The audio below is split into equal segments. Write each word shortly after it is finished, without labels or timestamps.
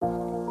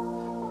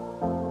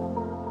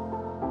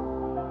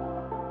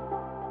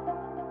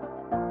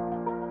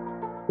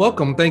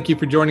Welcome. Thank you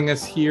for joining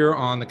us here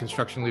on the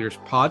Construction Leaders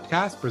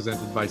Podcast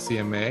presented by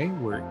CMAA,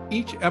 where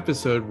each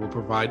episode will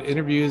provide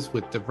interviews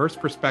with diverse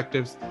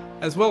perspectives,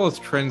 as well as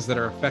trends that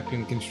are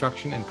affecting the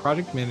construction and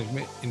project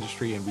management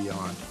industry and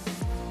beyond.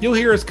 You'll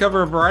hear us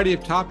cover a variety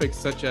of topics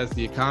such as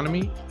the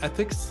economy,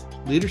 ethics,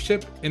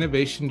 leadership,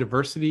 innovation,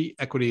 diversity,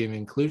 equity, and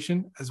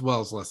inclusion, as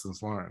well as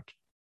lessons learned.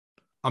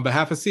 On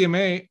behalf of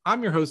CMAA,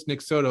 I'm your host,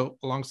 Nick Soto,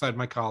 alongside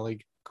my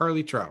colleague,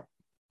 Carly Trout.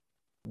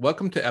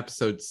 Welcome to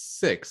episode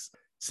 6.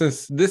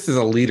 Since this is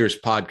a leaders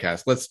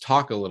podcast, let's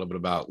talk a little bit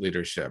about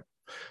leadership.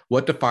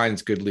 What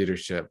defines good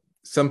leadership?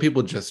 Some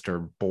people just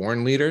are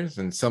born leaders,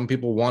 and some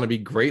people want to be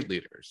great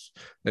leaders.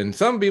 And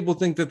some people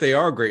think that they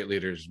are great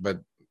leaders,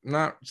 but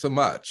not so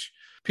much.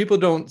 People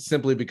don't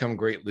simply become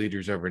great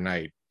leaders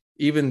overnight.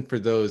 Even for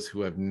those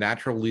who have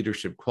natural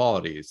leadership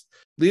qualities,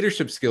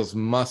 leadership skills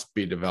must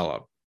be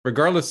developed.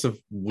 Regardless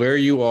of where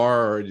you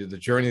are or the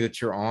journey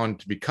that you're on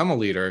to become a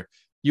leader,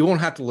 you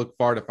won't have to look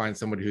far to find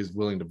somebody who's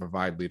willing to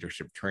provide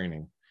leadership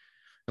training.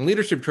 And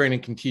leadership training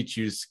can teach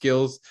you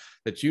skills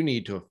that you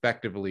need to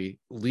effectively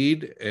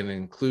lead and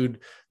include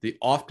the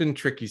often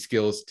tricky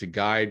skills to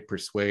guide,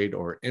 persuade,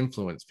 or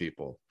influence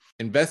people.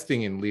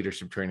 Investing in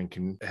leadership training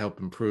can help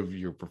improve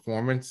your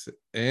performance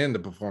and the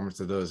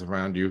performance of those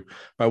around you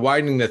by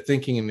widening the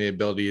thinking and the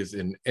abilities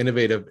in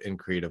innovative and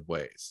creative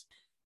ways.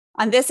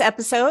 On this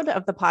episode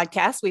of the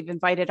podcast, we've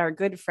invited our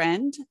good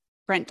friend,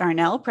 Brent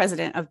Darnell,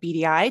 president of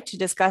BDI, to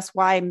discuss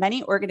why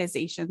many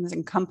organizations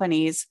and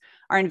companies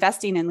are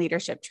investing in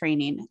leadership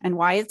training and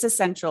why it's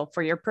essential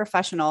for your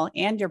professional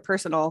and your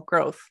personal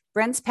growth.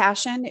 Brent's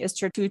passion is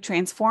to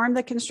transform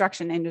the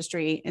construction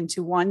industry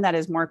into one that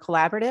is more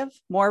collaborative,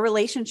 more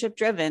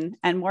relationship-driven,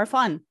 and more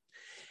fun.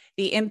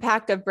 The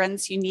impact of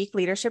Brent's unique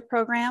leadership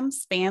program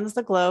spans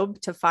the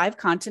globe to 5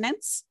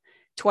 continents,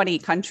 20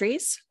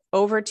 countries,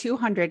 over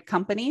 200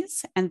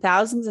 companies, and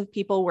thousands of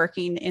people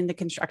working in the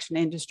construction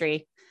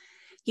industry.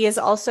 He has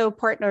also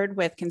partnered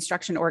with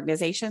construction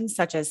organizations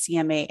such as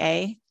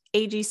CMAA,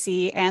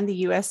 AGC, and the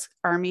U.S.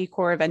 Army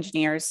Corps of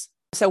Engineers.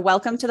 So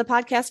welcome to the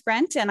podcast,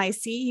 Brent. And I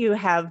see you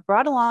have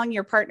brought along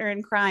your partner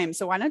in crime.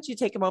 So why don't you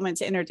take a moment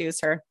to introduce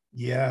her?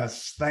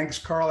 Yes. Thanks,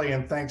 Carly.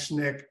 And thanks,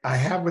 Nick. I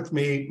have with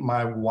me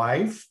my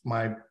wife,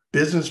 my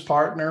business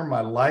partner,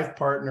 my life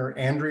partner,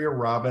 Andrea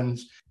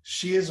Robbins.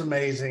 She is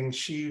amazing.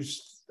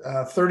 She's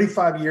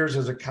 35 years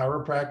as a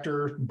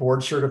chiropractor,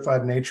 board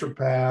certified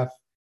naturopath.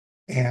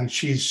 And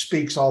she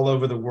speaks all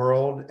over the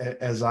world,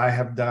 as I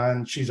have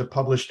done. She's a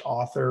published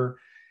author,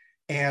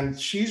 and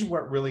she's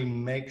what really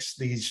makes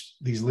these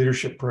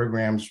leadership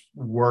programs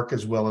work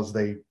as well as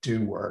they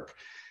do work,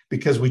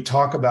 because we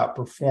talk about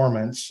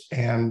performance,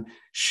 and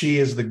she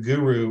is the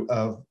guru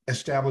of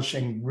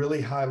establishing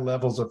really high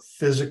levels of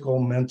physical,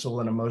 mental,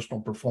 and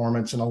emotional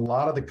performance. And a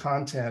lot of the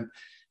content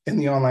in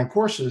the online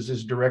courses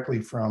is directly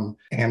from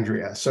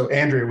Andrea. So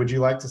Andrea, would you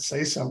like to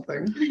say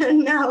something?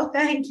 No,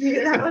 thank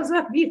you. That was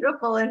a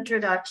beautiful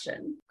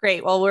introduction.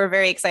 Great. Well, we're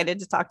very excited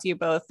to talk to you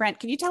both.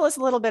 Brent, can you tell us a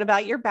little bit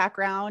about your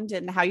background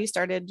and how you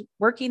started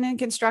working in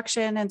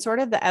construction and sort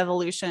of the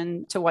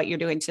evolution to what you're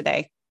doing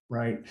today?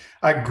 Right.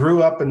 I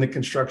grew up in the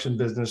construction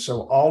business,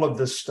 so all of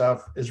this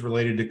stuff is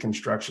related to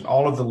construction.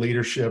 All of the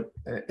leadership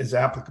is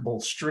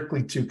applicable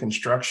strictly to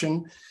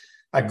construction.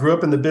 I grew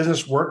up in the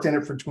business, worked in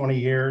it for 20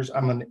 years.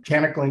 I'm a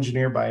mechanical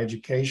engineer by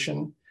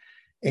education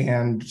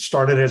and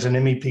started as an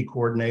MEP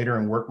coordinator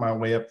and worked my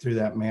way up through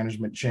that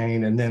management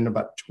chain. And then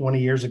about 20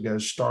 years ago,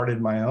 started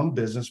my own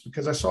business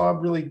because I saw a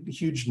really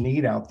huge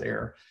need out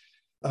there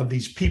of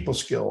these people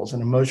skills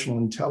and emotional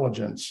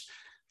intelligence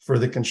for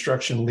the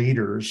construction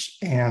leaders.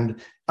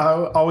 And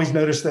I always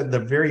noticed that the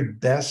very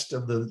best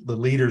of the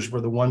leaders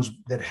were the ones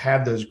that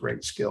had those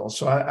great skills.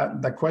 So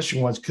that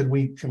question was, can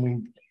we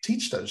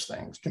teach those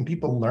things? Can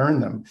people learn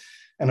them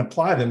and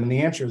apply them? And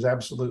the answer is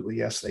absolutely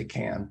yes, they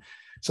can.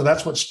 So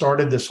that's what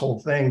started this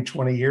whole thing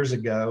 20 years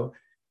ago.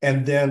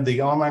 And then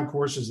the online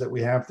courses that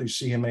we have through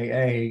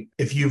CMAA,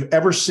 if you've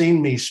ever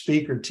seen me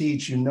speak or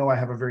teach, you know I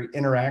have a very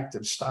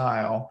interactive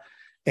style.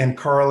 And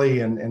Carly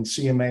and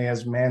CMA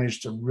has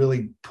managed to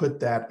really put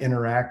that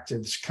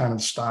interactive kind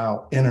of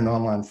style in an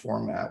online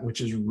format,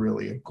 which is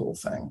really a cool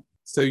thing.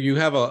 So you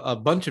have a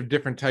bunch of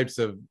different types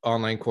of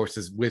online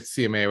courses with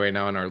CMA right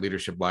now in our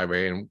leadership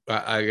library. And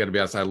I got to be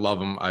honest, I love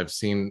them. I've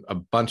seen a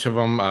bunch of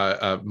them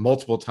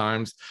multiple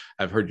times.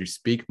 I've heard you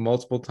speak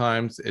multiple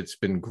times. It's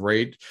been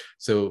great.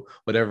 So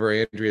whatever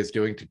Andrea is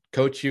doing to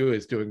coach you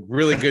is doing a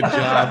really good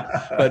job.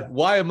 But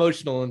why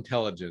emotional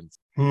intelligence?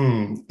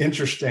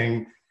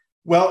 Interesting.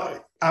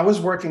 Well, I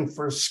was working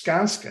for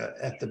Skanska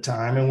at the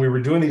time, and we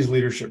were doing these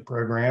leadership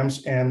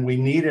programs, and we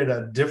needed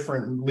a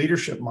different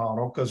leadership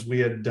model because we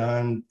had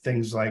done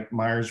things like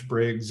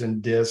Myers-Briggs and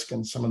DISC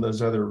and some of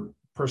those other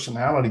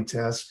personality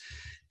tests,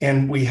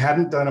 and we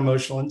hadn't done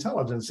emotional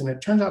intelligence. And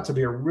it turns out to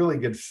be a really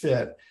good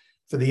fit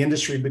for the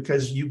industry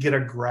because you get a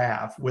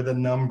graph with a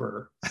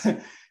number.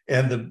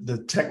 And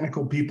the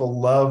technical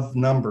people love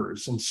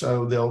numbers, and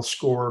so they'll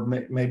score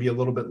maybe a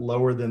little bit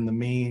lower than the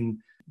mean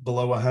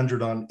below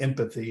 100 on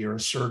empathy or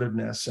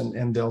assertiveness,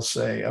 and they'll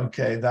say,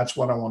 okay, that's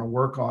what I want to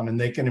work on. And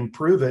they can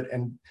improve it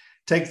and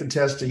take the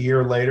test a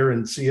year later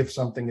and see if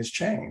something has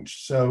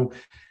changed. So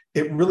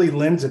it really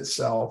lends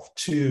itself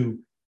to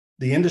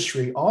the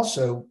industry.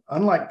 Also,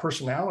 unlike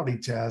personality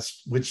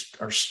tests, which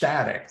are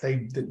static,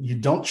 you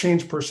don't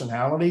change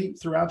personality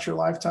throughout your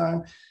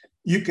lifetime.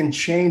 You can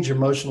change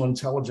emotional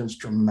intelligence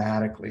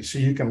dramatically. So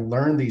you can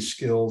learn these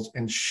skills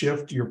and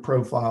shift your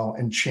profile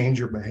and change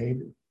your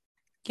behavior.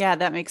 Yeah,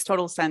 that makes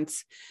total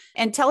sense.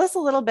 And tell us a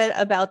little bit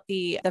about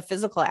the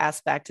physical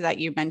aspect that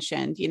you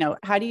mentioned.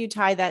 How do you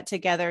tie that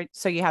together?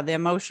 So you have the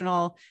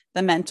emotional,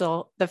 the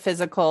mental, the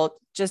physical,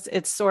 just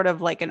it's sort of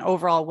like an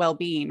overall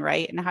well-being,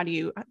 right? And how do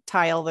you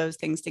tie all those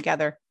things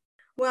together?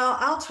 Well,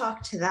 I'll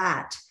talk to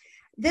that.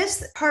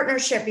 This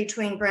partnership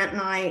between Brent and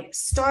I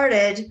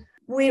started,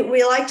 we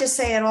like to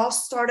say it all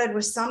started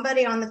with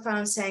somebody on the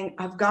phone saying,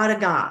 I've got a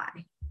guy.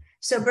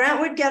 So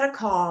Brent would get a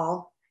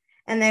call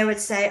and they would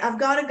say, I've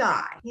got a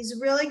guy. He's a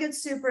really good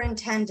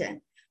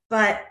superintendent,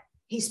 but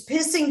he's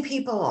pissing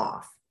people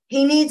off.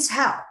 He needs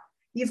help.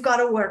 You've got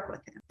to work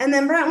with him. And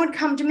then Brent would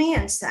come to me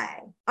and say,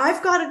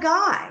 I've got a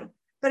guy,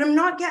 but I'm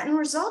not getting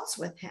results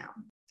with him.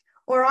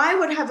 Or I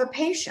would have a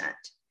patient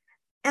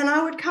and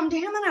I would come to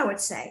him and I would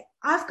say,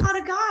 I've got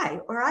a guy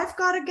or I've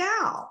got a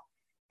gal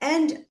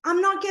and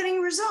I'm not getting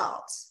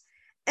results.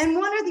 And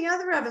one or the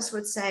other of us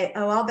would say,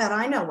 oh, I'll bet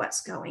I know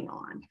what's going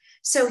on.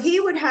 So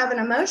he would have an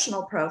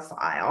emotional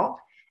profile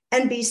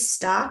and be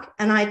stuck.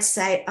 And I'd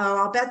say, oh,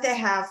 I'll bet they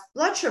have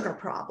blood sugar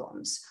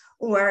problems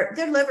or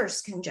their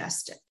liver's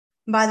congested.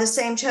 By the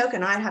same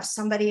token, I'd have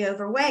somebody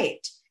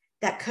overweight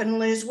that couldn't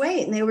lose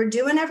weight and they were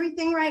doing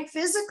everything right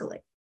physically.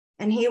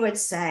 And he would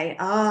say,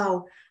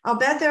 oh, I'll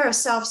bet they're a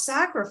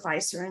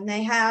self-sacrificer and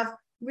they have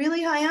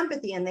really high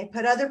empathy and they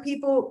put other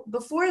people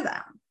before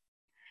them.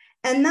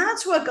 And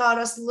that's what got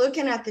us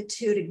looking at the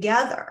two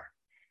together.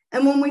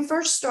 And when we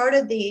first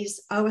started these,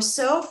 I was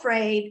so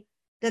afraid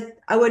that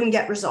I wouldn't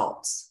get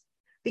results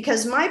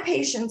because my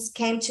patients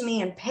came to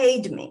me and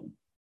paid me.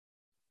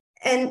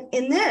 And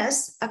in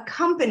this, a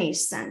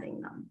company's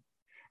sending them.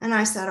 And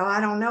I said, oh, I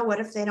don't know. What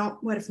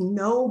if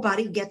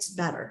nobody gets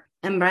better?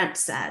 And Brent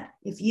said,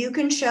 if you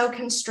can show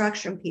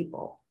construction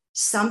people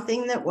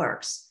something that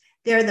works,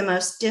 they're the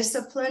most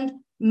disciplined,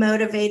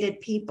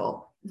 motivated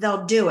people.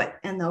 They'll do it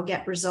and they'll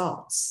get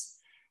results.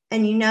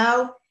 And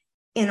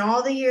in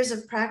all the years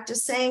of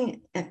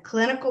practicing and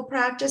clinical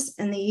practice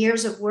and the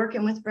years of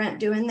working with Brent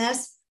doing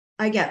this,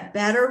 I get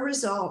better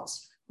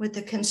results with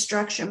the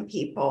construction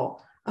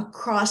people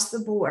across the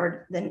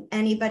board than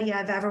anybody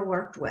I've ever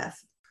worked with.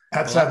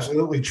 That's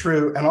absolutely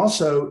true. And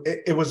also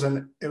it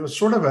was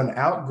sort of an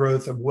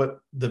outgrowth of what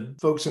the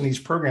folks in these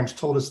programs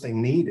told us they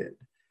needed.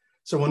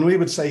 So when we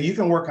would say you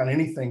can work on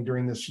anything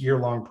during this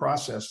year-long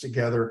process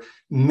together,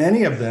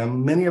 many of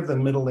them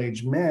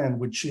middle-aged men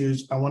would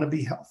choose, I want to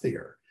be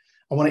healthier.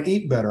 I want to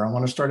eat better. I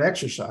want to start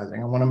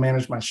exercising. I want to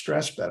manage my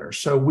stress better.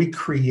 So we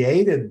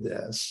created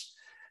this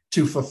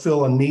to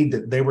fulfill a need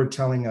that they were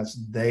telling us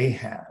they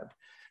had.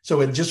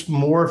 So it just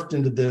morphed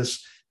into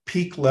this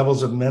peak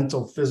levels of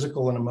mental,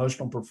 physical, and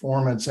emotional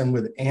performance. And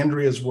with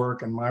Andrea's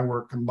work and my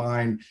work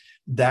combined,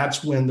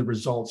 that's when the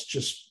results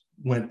just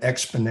went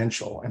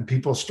exponential and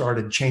people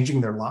started changing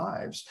their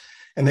lives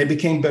and they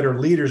became better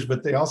leaders,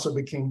 but they also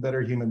became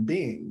better human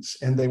beings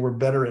and they were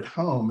better at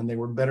home and they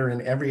were better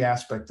in every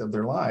aspect of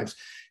their lives.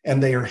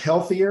 And they are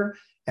healthier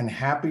and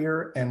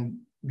happier. And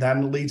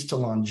that leads to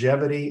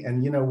longevity.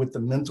 And, with the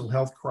mental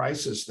health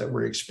crisis that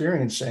we're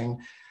experiencing,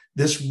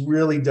 this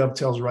really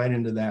dovetails right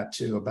into that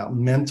too, about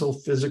mental,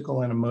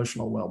 physical, and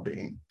emotional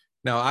well-being.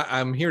 Now,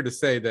 I'm here to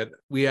say that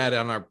we had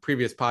on our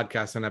previous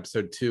podcast on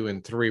episode 2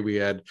 and 3, we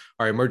had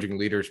our Emerging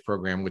Leaders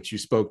program, which you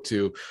spoke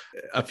to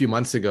a few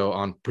months ago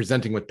on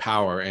presenting with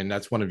power. And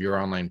that's one of your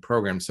online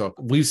programs. So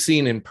we've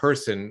seen in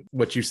person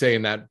what you say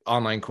in that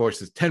online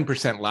course is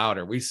 10%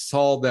 louder. We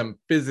saw them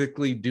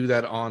physically do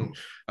that on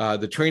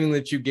the training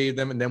that you gave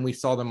them. And then we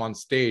saw them on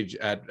stage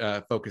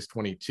at Focus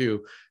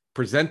 22.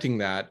 Presenting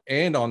that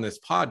and on this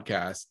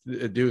podcast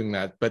doing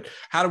that. But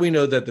how do we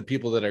know that the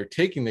people that are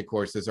taking the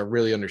courses are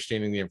really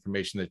understanding the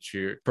information that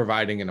you're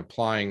providing and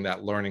applying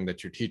that learning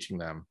that you're teaching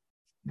them?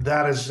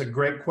 That is a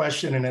great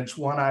question. And it's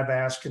one I've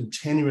asked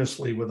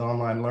continuously with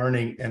online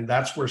learning. And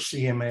that's where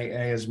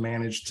CMAA has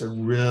managed to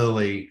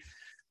really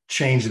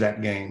change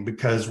that game,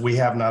 because we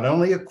have not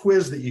only a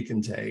quiz that you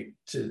can take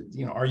to,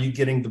 are you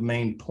getting the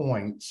main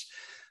points,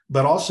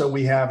 but also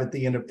we have at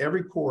the end of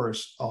every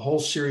course, a whole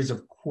series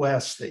of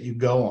quests that you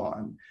go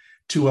on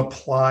to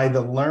apply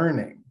the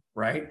learning,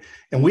 right?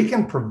 And we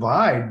can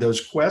provide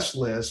those quest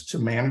lists to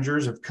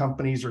managers. If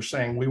companies are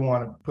saying, we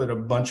want to put a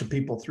bunch of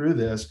people through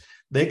this,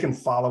 they can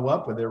follow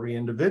up with every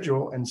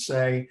individual and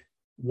say,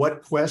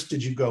 what quest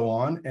did you go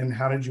on and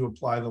how did you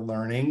apply the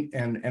learning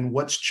and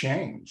what's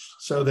changed,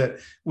 so that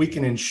we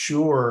can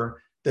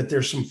ensure that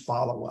there's some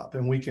follow-up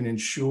and we can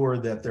ensure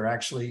that they're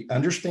actually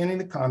understanding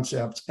the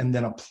concepts and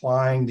then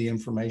applying the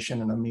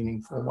information in a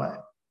meaningful way.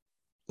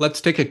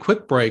 Let's take a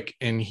quick break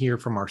and hear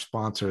from our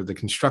sponsor, the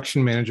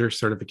Construction Manager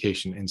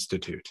Certification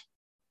Institute.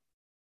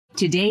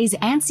 Today's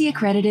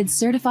ANSI-accredited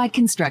certified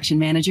construction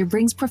manager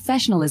brings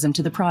professionalism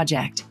to the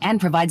project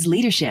and provides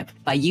leadership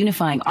by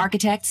unifying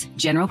architects,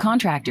 general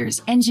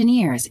contractors,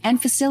 engineers,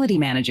 and facility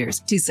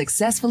managers to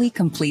successfully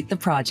complete the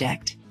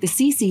project. The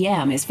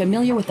CCM is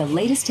familiar with the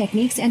latest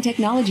techniques and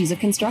technologies of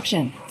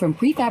construction, from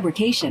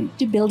prefabrication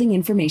to building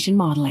information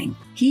modeling.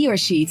 He or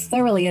she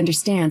thoroughly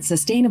understands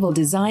sustainable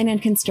design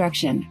and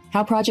construction,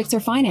 how projects are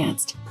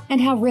financed, and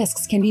how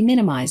risks can be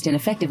minimized and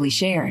effectively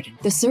shared.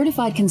 The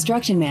certified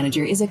construction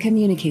manager is a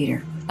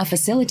communicator, a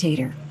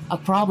facilitator, a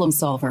problem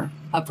solver,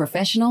 a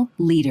professional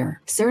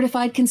leader.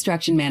 Certified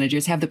construction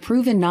managers have the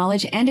proven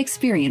knowledge and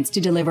experience to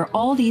deliver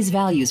all these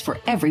values for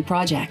every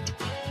project.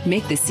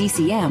 Make the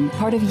CCM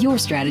part of your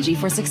strategy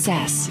for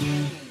success.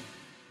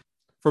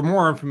 For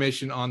more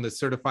information on the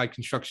Certified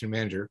Construction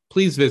Manager,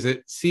 please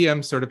visit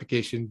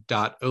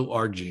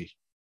cmcertification.org.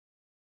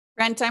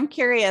 Brent, I'm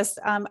curious,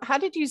 how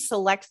did you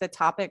select the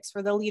topics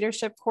for the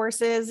leadership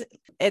courses?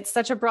 It's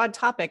such a broad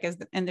topic,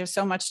 and there's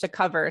so much to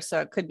cover,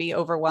 so it could be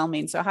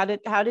overwhelming. So how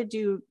did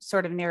you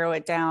sort of narrow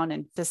it down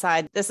and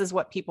decide this is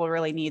what people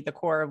really need, the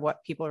core of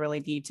what people really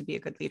need to be a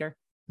good leader?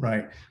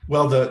 Right.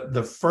 Well,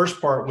 the first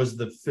part was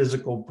the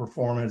physical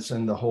performance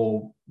and the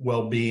whole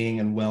well-being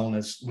and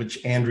wellness,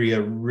 which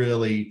Andrea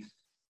really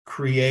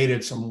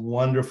created some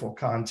wonderful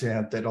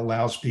content that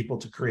allows people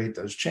to create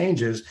those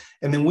changes.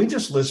 And then we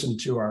just listen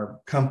to our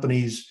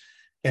companies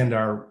and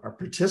our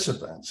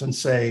participants and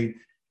say,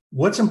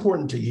 what's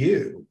important to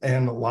you?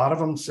 And a lot of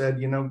them said,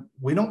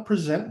 we don't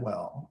present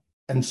well.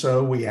 And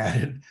so we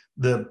added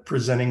the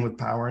presenting with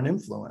power and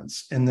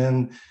influence. And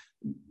then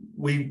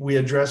we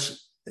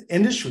address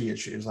industry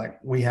issues, like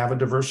we have a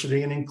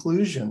diversity and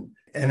inclusion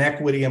and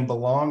equity and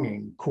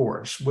belonging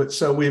course.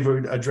 So we've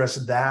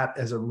addressed that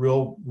as a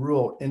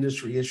real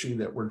industry issue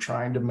that we're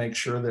trying to make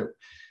sure that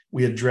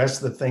we address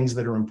the things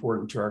that are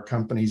important to our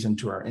companies and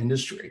to our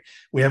industry.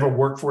 We have a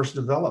workforce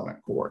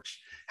development course.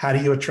 How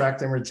do you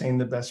attract and retain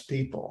the best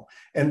people?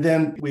 And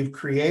then we've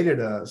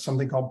created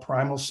something called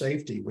Primal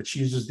Safety, which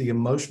uses the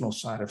emotional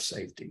side of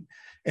safety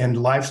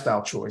and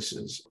lifestyle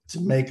choices to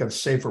make a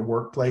safer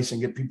workplace and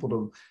get people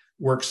to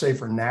work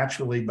safer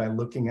naturally by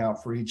looking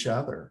out for each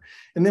other.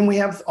 And then we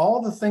have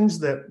all the things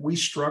that we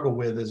struggle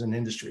with as an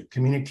industry: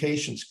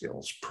 communication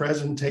skills,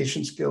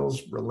 presentation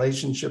skills,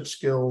 relationship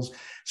skills,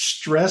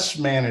 stress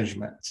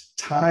management,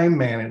 time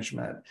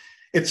management.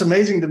 It's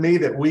amazing to me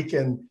that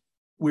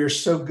we're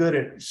so good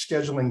at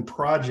scheduling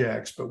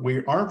projects, but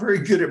we aren't very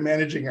good at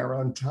managing our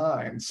own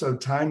time. So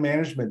time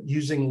management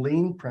using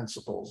lean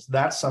principles,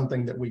 that's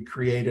something that we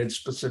created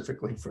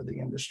specifically for the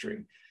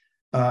industry.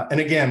 And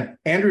again,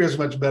 Andrea is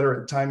much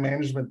better at time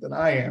management than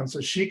I am, so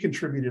she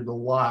contributed a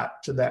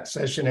lot to that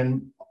session,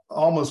 and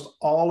almost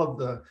all of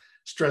the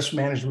stress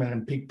management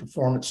and peak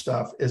performance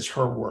stuff is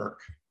her work.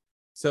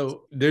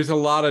 So there's a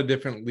lot of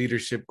different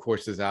leadership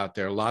courses out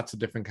there, lots of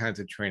different kinds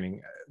of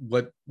training.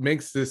 What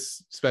makes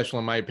this special,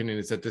 in my opinion,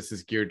 is that this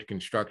is geared to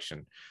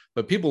construction,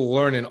 but people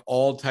learn in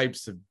all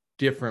types of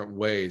different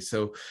ways.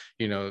 So,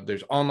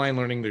 there's online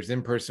learning, there's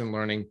in-person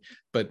learning,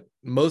 but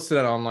most of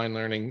that online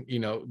learning,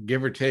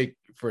 give or take,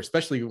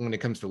 especially when it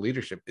comes to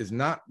leadership, is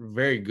not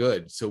very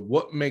good. So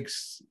what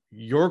makes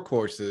your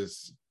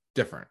courses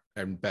different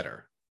and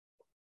better?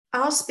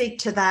 I'll speak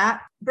to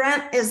that.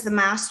 Brent is the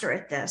master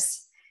at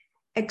this.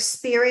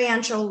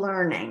 Experiential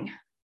learning.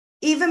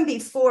 Even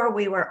before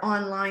we were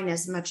online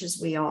as much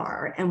as we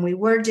are, and we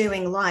were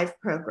doing live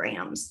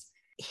programs,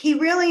 he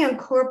really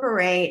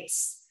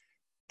incorporates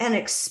an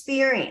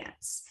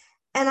experience.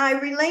 And I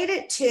relate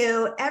it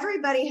to,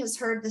 everybody has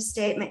heard the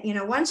statement,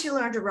 once you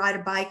learn to ride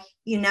a bike,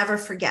 you never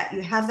forget.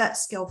 You have that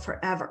skill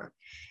forever.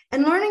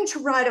 And learning to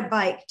ride a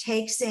bike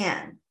takes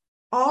in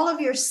all of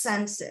your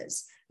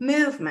senses: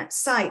 movement,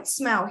 sight,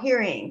 smell,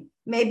 hearing,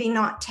 maybe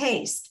not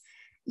taste.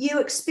 You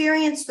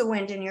experience the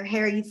wind in your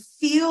hair. You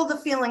feel the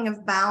feeling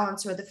of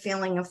balance or the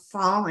feeling of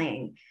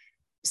falling.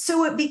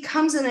 So it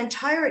becomes an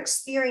entire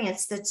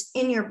experience that's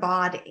in your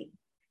body.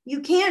 You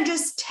can't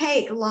just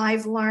take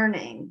live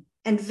learning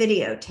and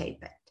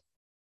videotape it,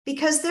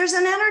 because there's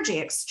an energy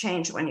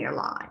exchange when you're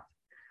live.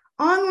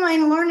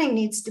 Online learning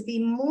needs to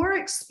be more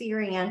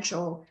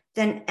experiential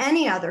than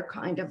any other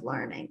kind of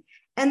learning.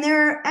 And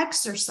there are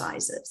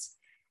exercises.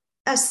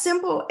 A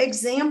simple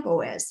example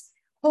is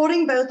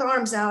holding both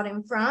arms out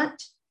in front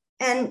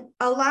and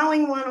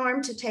allowing one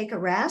arm to take a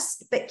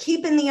rest, but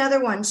keeping the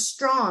other one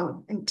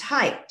strong and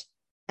tight,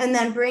 and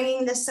then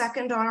bringing the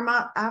second arm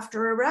up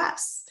after a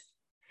rest.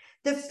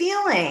 The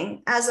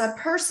feeling as a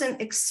person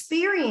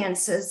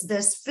experiences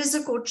this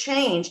physical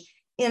change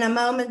in a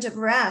moment of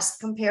rest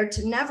compared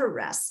to never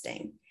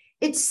resting,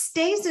 it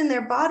stays in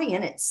their body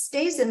and it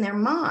stays in their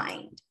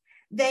mind.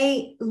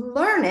 They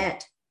learn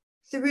it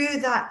through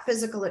that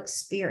physical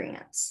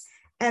experience.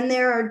 And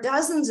there are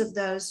dozens of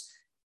those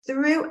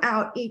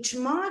throughout each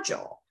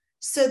module.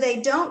 So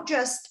they don't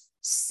just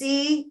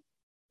see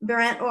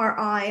Brent or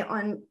I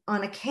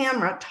on a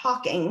camera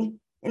talking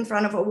in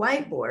front of a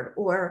whiteboard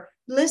or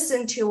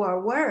listen to our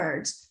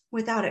words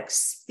without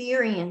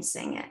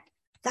experiencing it.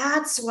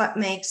 That's what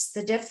makes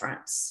the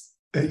difference.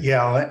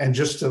 Yeah, and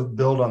just to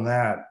build on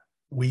that,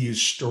 We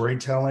use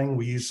storytelling.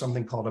 We use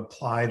something called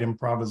applied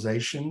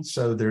improvisation.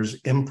 So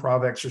there's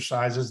improv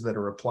exercises that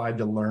are applied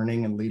to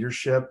learning and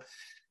leadership.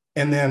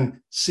 And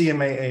then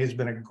CMAA has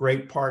been a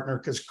great partner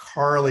because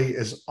Carly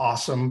is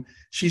awesome.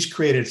 She's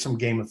created some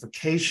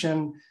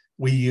gamification.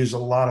 We use a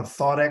lot of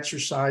thought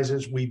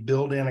exercises. We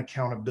build in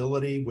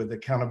accountability with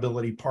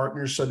accountability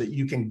partners so that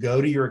you can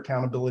go to your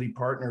accountability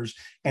partners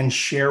and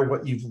share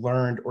what you've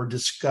learned or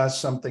discuss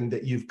something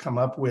that you've come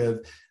up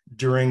with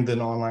during the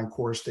online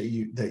course that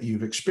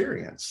you've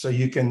experienced. So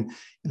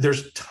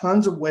there's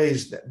tons of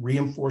ways that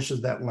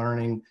reinforces that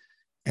learning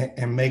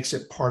and makes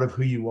it part of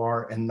who you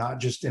are and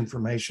not just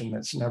information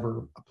that's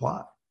never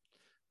applied.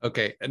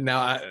 Okay. And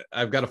now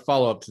I've got a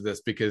follow up to this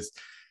because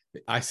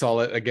I saw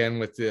it again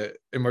with the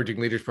Emerging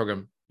Leaders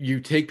Program. You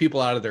take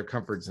people out of their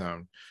comfort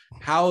zone.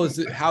 How is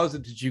it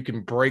that you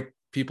can break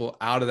people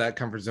out of that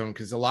comfort zone?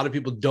 Because a lot of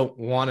people don't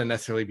want to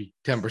necessarily be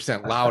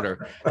 10%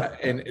 louder.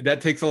 And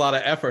that takes a lot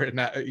of effort.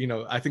 And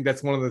I think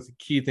that's one of the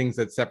key things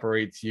that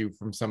separates you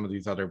from some of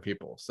these other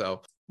people.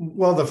 So,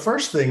 well, the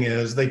first thing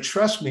is they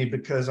trust me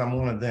because I'm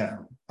one of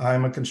them. I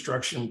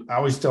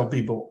always tell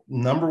people,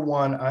 number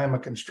one, I am a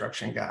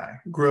construction guy.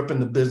 Grew up in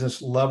the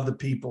business, love the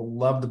people,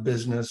 love the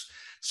business.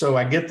 So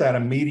I get that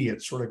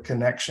immediate sort of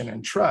connection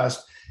and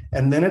trust.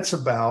 And then it's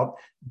about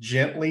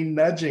gently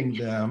nudging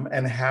them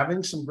and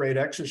having some great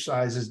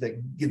exercises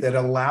that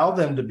allow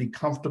them to be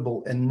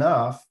comfortable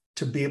enough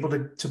to be able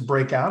to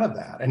break out of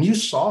that. And you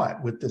saw it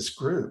with this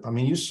group. I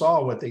mean, you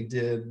saw what they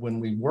did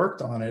when we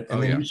worked on it.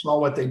 And you saw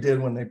what they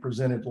did when they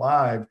presented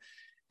live.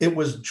 It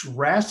was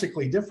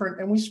drastically different.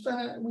 And we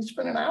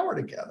spent an hour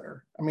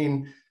together. I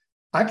mean,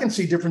 I can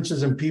see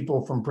differences in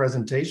people from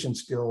presentation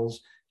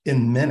skills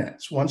in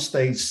minutes. Once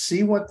they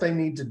see what they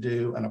need to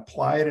do and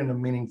apply it in a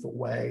meaningful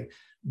way,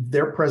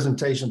 their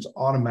presentations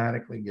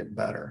automatically get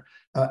better.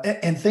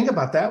 And think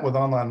about that with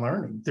online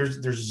learning.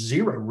 There's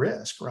zero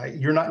risk, right?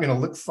 You're not going to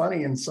look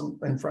funny in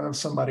front of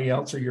somebody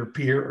else or your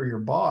peer or your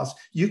boss.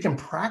 You can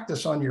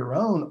practice on your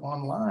own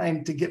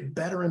online to get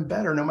better and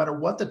better, no matter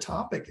what the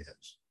topic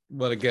is.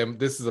 But again,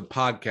 this is a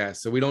podcast,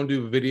 so we don't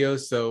do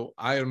videos. So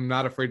I am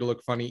not afraid to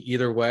look funny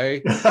either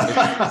way.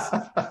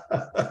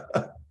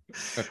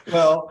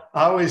 Well,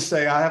 I always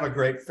say I have a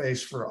great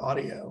face for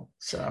audio,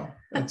 so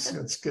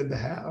it's good to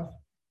have.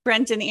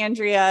 Brent and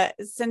Andrea,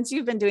 since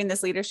you've been doing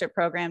this leadership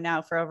program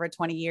now for over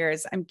 20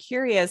 years, I'm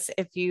curious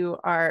if you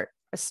are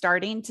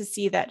starting to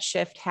see that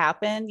shift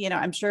happen.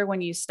 I'm sure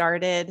when you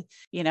started,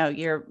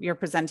 you're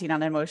presenting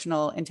on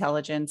emotional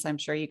intelligence. I'm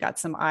sure you got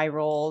some eye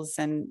rolls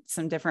and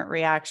some different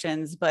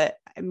reactions, but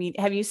I mean,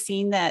 have you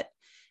seen that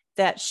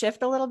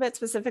shift a little bit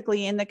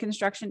specifically in the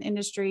construction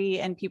industry,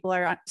 and people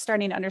are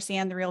starting to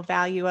understand the real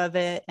value of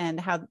it and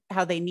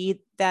how they need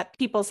that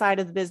people side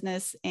of the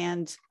business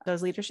and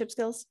those leadership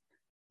skills?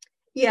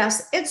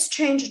 Yes, it's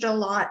changed a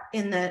lot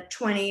in the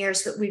 20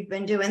 years that we've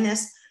been doing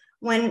this.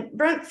 When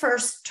Brent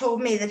first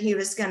told me that he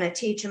was going to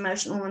teach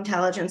emotional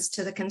intelligence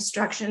to the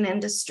construction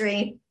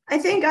industry, I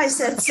think I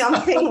said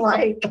something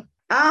like,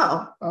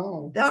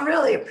 oh, they'll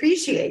really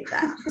appreciate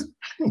that.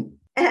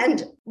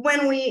 And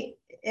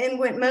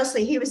when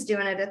mostly he was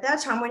doing it at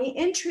that time, when he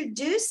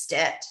introduced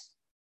it,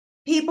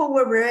 people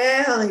were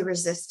really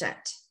resistant.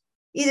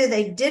 Either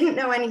they didn't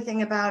know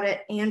anything about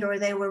it or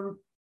they were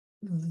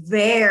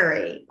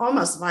very,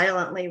 almost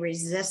violently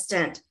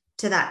resistant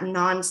to that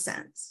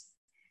nonsense.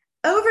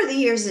 Over the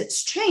years,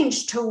 it's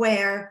changed to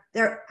where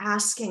they're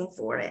asking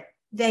for it.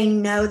 They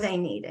know they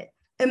need it.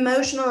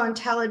 Emotional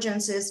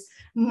intelligence is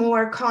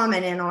more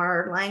common in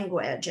our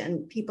language,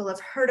 and people have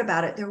heard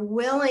about it. They're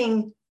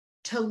willing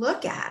to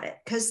look at it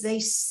because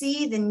they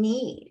see the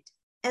need.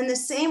 And the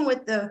same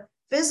with the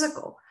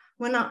physical.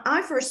 When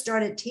I first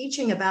started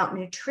teaching about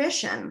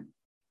nutrition,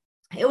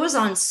 it was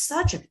on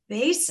such a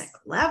basic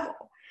level.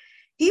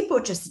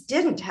 People just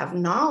didn't have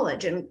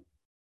knowledge. And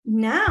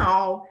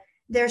now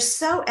they're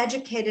so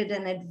educated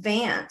and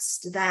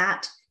advanced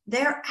that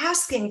they're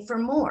asking for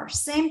more.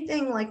 Same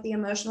thing like the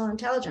emotional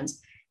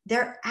intelligence.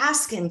 They're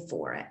asking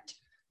for it.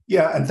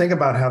 Yeah. And think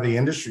about how the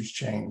industry's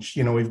changed.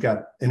 We've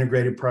got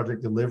integrated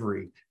project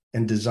delivery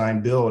and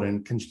design build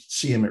and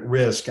CM at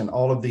risk and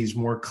all of these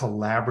more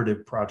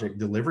collaborative project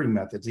delivery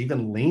methods.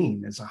 Even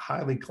lean is a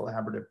highly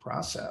collaborative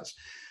process.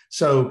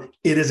 So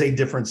it is a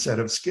different set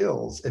of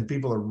skills, and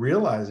people are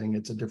realizing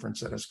it's a different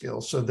set of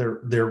skills. So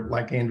they're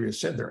like Andrea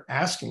said, they're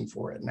asking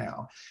for it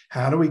now.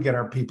 How do we get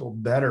our people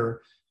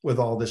better with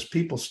all this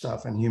people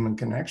stuff and human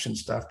connection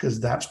stuff? Because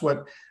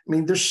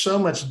there's so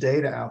much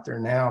data out there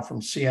now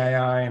from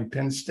CII and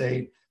Penn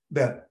State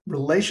that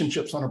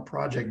relationships on a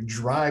project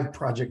drive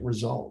project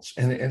results.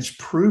 And it's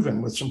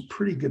proven with some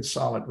pretty good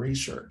solid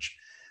research.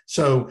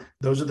 So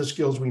those are the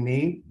skills we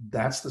need.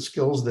 That's the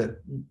skills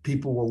that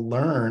people will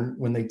learn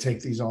when they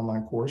take these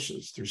online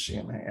courses through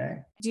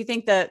CMAA. Do you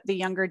think that the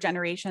younger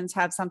generations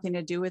have something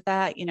to do with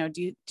that?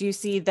 Do you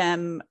see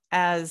them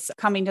as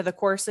coming to the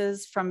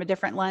courses from a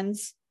different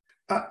lens?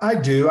 I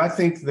do. I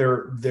think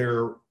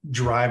they're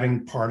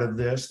driving part of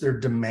this. They're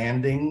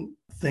demanding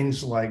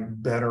things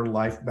like better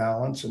life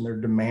balance, and they're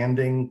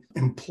demanding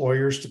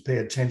employers to pay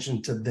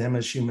attention to them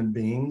as human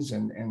beings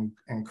and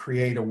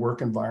create a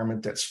work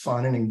environment that's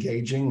fun and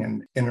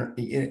engaging. And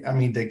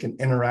they can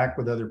interact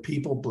with other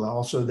people, but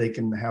also they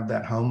can have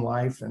that home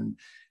life and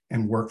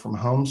work from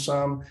home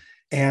some.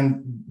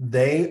 And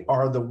they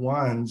are the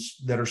ones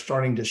that are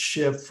starting to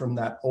shift from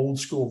that old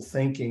school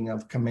thinking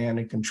of command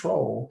and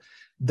control.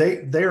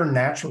 They are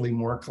naturally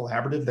more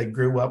collaborative. They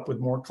grew up with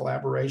more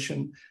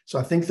collaboration. So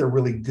I think they're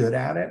really good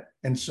at it.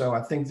 And so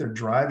I think they're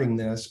driving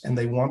this, and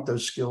they want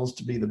those skills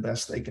to be the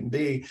best they can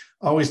be.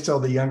 I always tell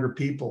the younger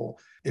people,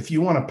 if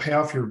you want to pay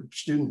off your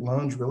student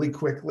loans really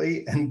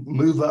quickly and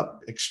move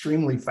up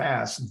extremely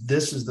fast,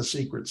 this is the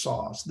secret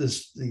sauce.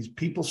 These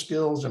people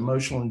skills,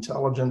 emotional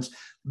intelligence,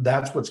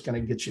 that's what's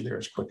going to get you there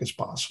as quick as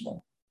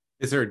possible.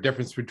 Is there a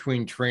difference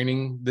between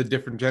training the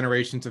different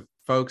generations of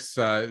folks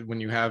when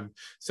you have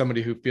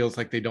somebody who feels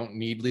like they don't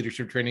need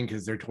leadership training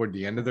because they're toward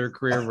the end of their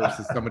career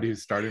versus somebody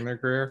who's starting their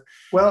career?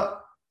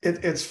 Well,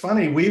 it's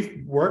funny.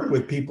 We've worked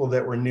with people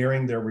that were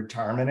nearing their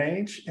retirement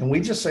age, and we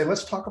just say,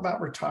 let's talk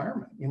about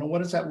retirement.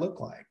 What does that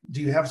look like?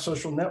 Do you have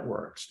social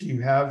networks? Do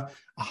you have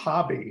a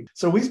hobby?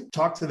 So we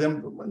talk to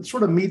them and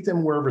sort of meet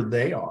them wherever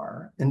they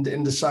are and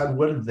decide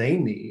what do they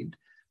need,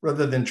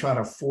 rather than try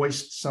to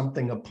foist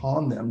something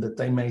upon them that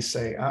they may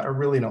say, I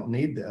really don't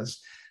need this.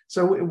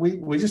 So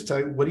we just tell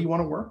you, what do you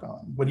want to work on?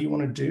 What do you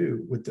want to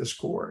do with this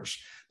course?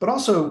 But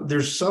also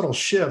there's subtle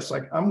shifts.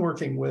 Like I'm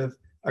working with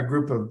a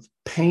group of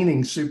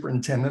painting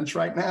superintendents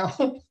right now.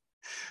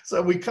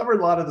 So we cover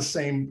a lot of the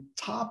same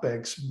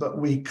topics, but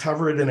we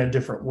cover it in a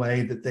different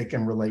way that they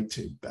can relate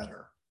to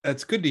better.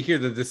 It's good to hear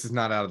that this is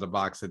not out of the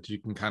box, that you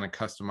can kind of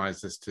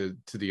customize this to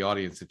the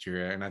audience that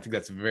you're in. And I think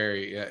that's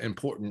very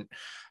important,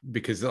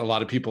 because a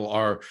lot of people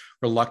are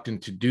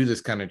reluctant to do this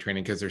kind of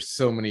training because there's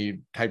so many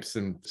types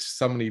and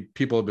so many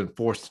people have been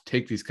forced to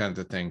take these kinds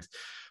of things.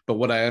 But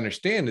what I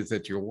understand is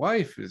that your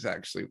wife is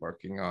actually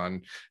working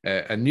on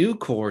a new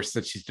course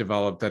that she's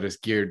developed that is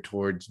geared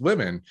towards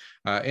women.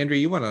 Andrea,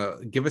 you want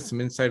to give us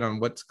some insight on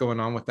what's going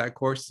on with that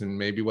course and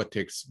maybe what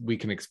we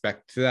can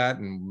expect to that,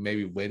 and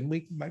maybe when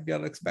we might be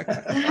able to expect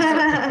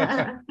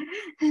that?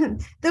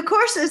 The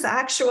course is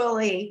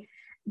actually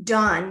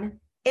done.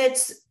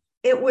 It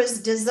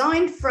was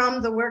designed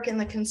from the work in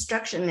the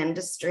construction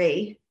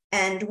industry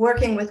and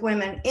working with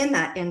women in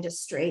that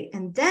industry.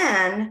 And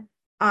then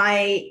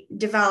I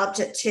developed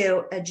it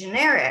to a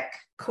generic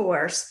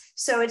course.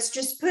 So it's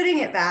just putting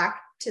it back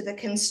to the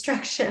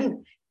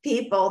construction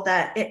people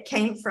that it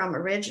came from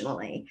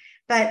originally.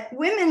 But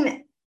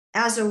women,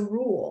 as a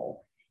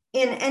rule,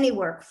 in any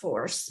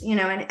workforce, in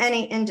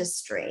any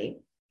industry,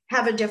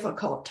 have a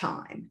difficult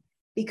time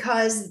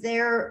because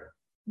they're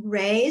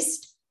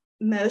raised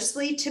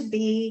mostly to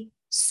be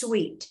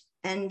sweet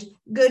and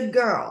good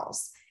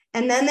girls.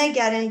 And then they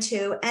get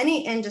into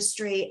any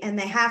industry and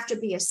they have to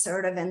be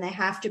assertive and they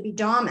have to be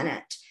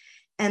dominant.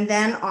 And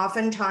then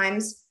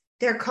oftentimes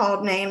they're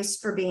called names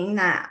for being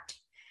that.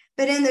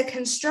 But in the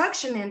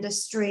construction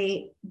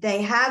industry,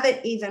 they have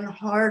it even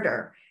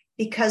harder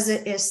because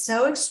it is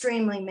so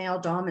extremely male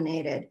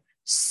dominated,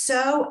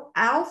 so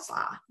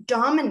alpha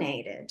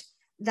dominated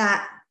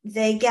that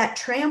they get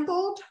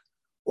trampled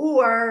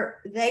or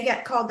they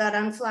get called that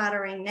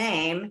unflattering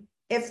name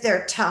if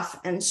they're tough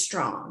and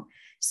strong.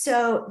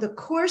 So the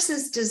course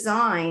is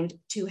designed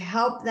to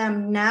help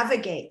them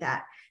navigate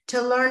that,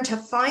 to learn to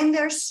find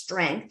their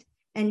strength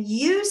and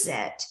use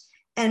it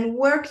and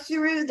work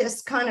through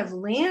this kind of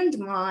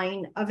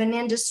landmine of an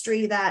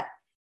industry that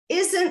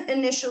isn't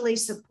initially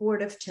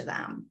supportive to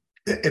them.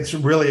 It's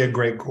really a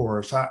great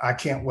course. I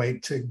can't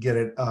wait to get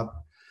it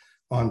up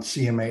on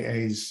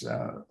CMAA's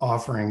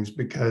offerings,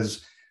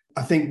 because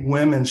I think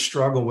women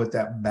struggle with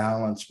that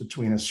balance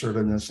between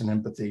assertiveness and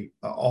empathy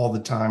all the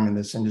time in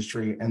this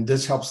industry, and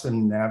this helps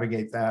them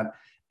navigate that.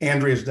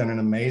 Andrea's done an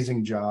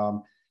amazing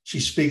job. She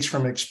speaks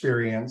from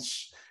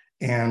experience,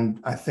 and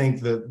I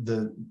think that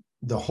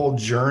the whole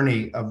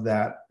journey of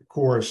that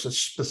course,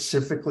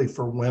 specifically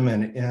for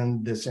women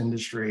in this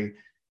industry,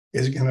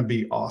 is going to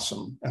be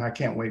awesome, and I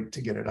can't wait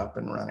to get it up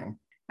and running.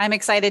 I'm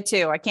excited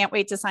too. I can't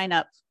wait to sign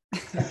up.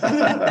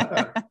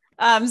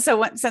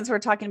 Since we're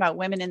talking about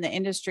women in the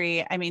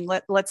industry, I mean,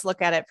 let's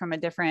look at it from a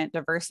different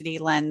diversity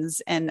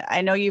lens. And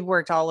I know you've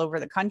worked all over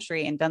the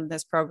country and done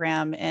this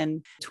program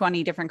in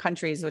 20 different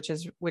countries, which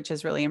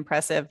is really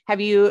impressive.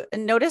 Have you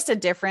noticed a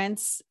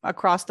difference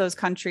across those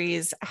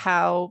countries,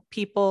 how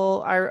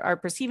people are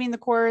perceiving the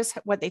course,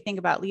 what they think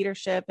about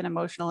leadership and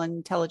emotional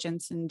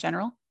intelligence in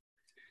general?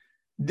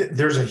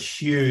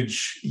 There's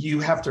you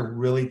have to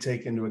really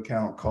take into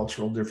account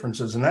cultural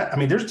differences. And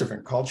there's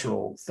different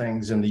cultural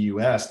things in the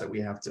US that we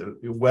have to,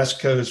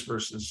 West Coast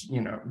versus,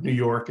 New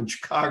York and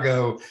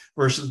Chicago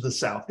versus the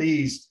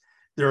Southeast.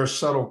 There are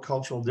subtle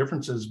cultural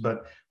differences,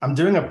 but I'm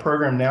doing a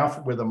program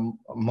now with a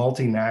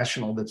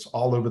multinational that's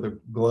all over the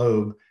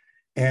globe.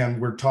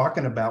 And we're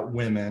talking about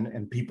women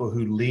and people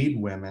who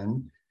lead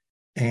women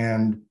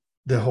and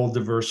the whole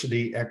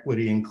diversity,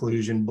 equity,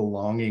 inclusion,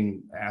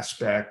 belonging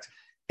aspect.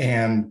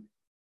 And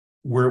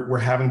we're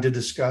having to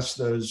discuss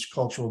those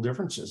cultural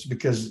differences,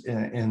 because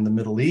in the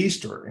Middle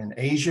East or in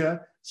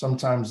Asia,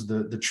 sometimes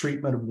the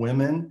treatment of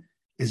women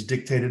is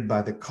dictated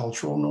by the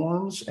cultural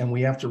norms, and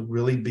we have to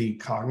really be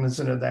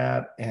cognizant of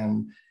that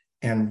and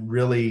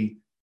really,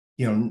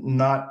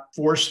 not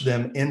force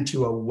them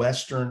into a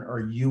Western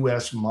or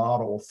US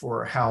model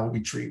for how we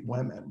treat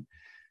women.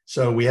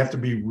 So we have to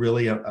be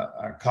really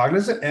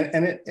cognizant,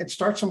 and it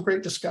starts some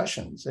great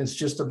discussions. It's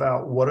just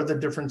about, what are the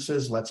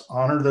differences? Let's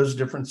honor those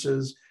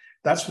differences.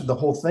 That's the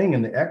whole thing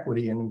in the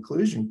equity and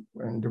inclusion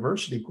and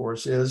diversity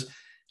course is,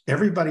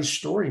 everybody's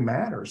story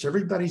matters.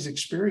 Everybody's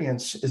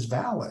experience is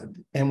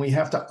valid, and we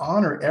have to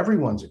honor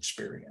everyone's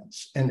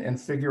experience and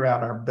figure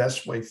out our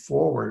best way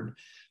forward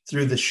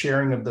through the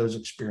sharing of those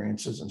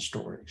experiences and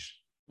stories.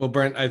 Well,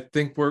 Brent, I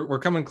think we're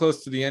coming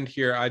close to the end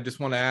here. I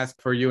just want to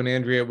ask for you and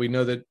Andrea. We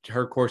know that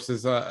her course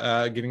is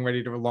getting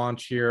ready to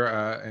launch here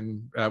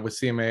and with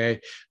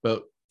CMAA,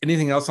 but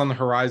anything else on the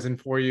horizon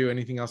for you?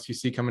 Anything else you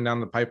see coming down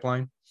the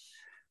pipeline?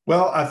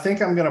 Well, I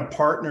think I'm going to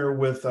partner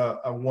with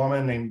a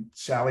woman named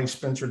Sally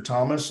Spencer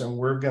Thomas, and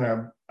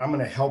I'm going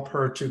to help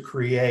her to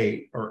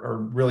create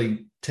or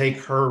really take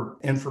her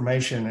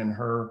information and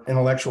her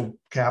intellectual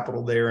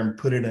capital there and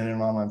put it in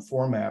an online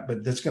format.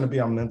 But that's going to be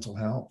on mental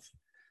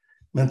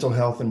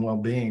health and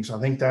well-being. So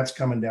I think that's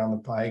coming down the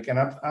pike. And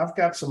I've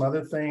got some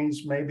other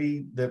things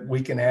maybe that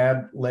we can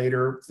add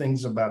later,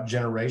 things about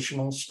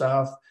generational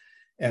stuff,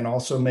 and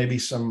also maybe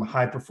some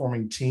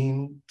high-performing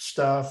team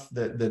stuff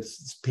that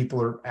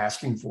people are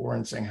asking for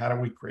and saying, how do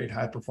we create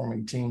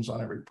high-performing teams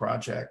on every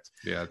project?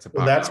 Yeah, it's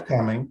that's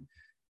coming.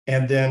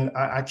 And then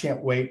I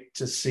can't wait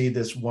to see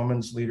this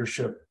women's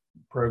leadership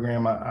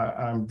program.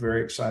 I'm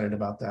very excited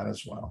about that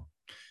as well.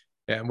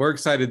 Yeah, and we're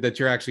excited that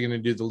you're actually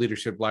going to do the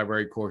Leadership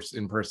Library course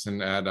in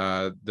person at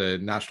the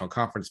National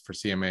Conference for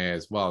CMAA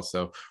as well.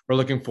 So we're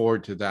looking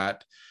forward to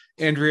that.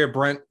 Andrea,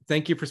 Brent,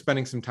 thank you for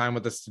spending some time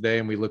with us today,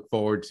 and we look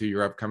forward to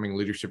your upcoming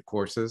leadership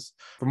courses.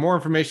 For more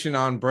information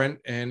on Brent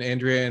and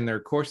Andrea and their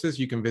courses,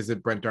 you can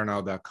visit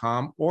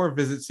brentdarnell.com or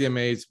visit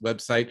CMA's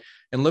website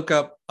and look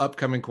up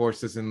upcoming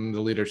courses in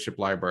the Leadership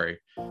Library.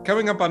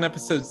 Coming up on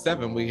episode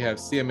 7, we have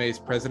CMA's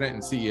President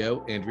and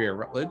CEO, Andrea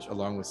Rutledge,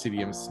 along with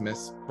CDM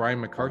Smith's Brian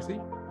McCarthy,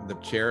 the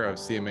chair of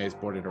CMA's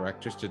board of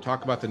directors, to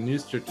talk about the new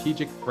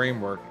strategic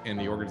framework and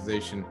the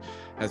organization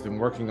has been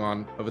working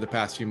on over the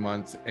past few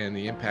months and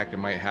the impact it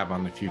might have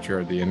on the future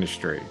of the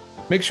industry.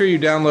 Make sure you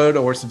download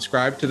or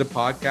subscribe to the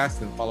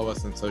podcast and follow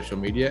us on social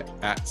media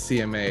at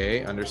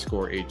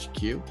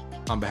CMAA_HQ.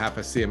 On behalf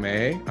of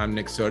CMAA, I'm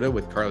Nick Soto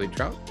with Carly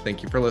Trout.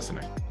 Thank you for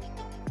listening.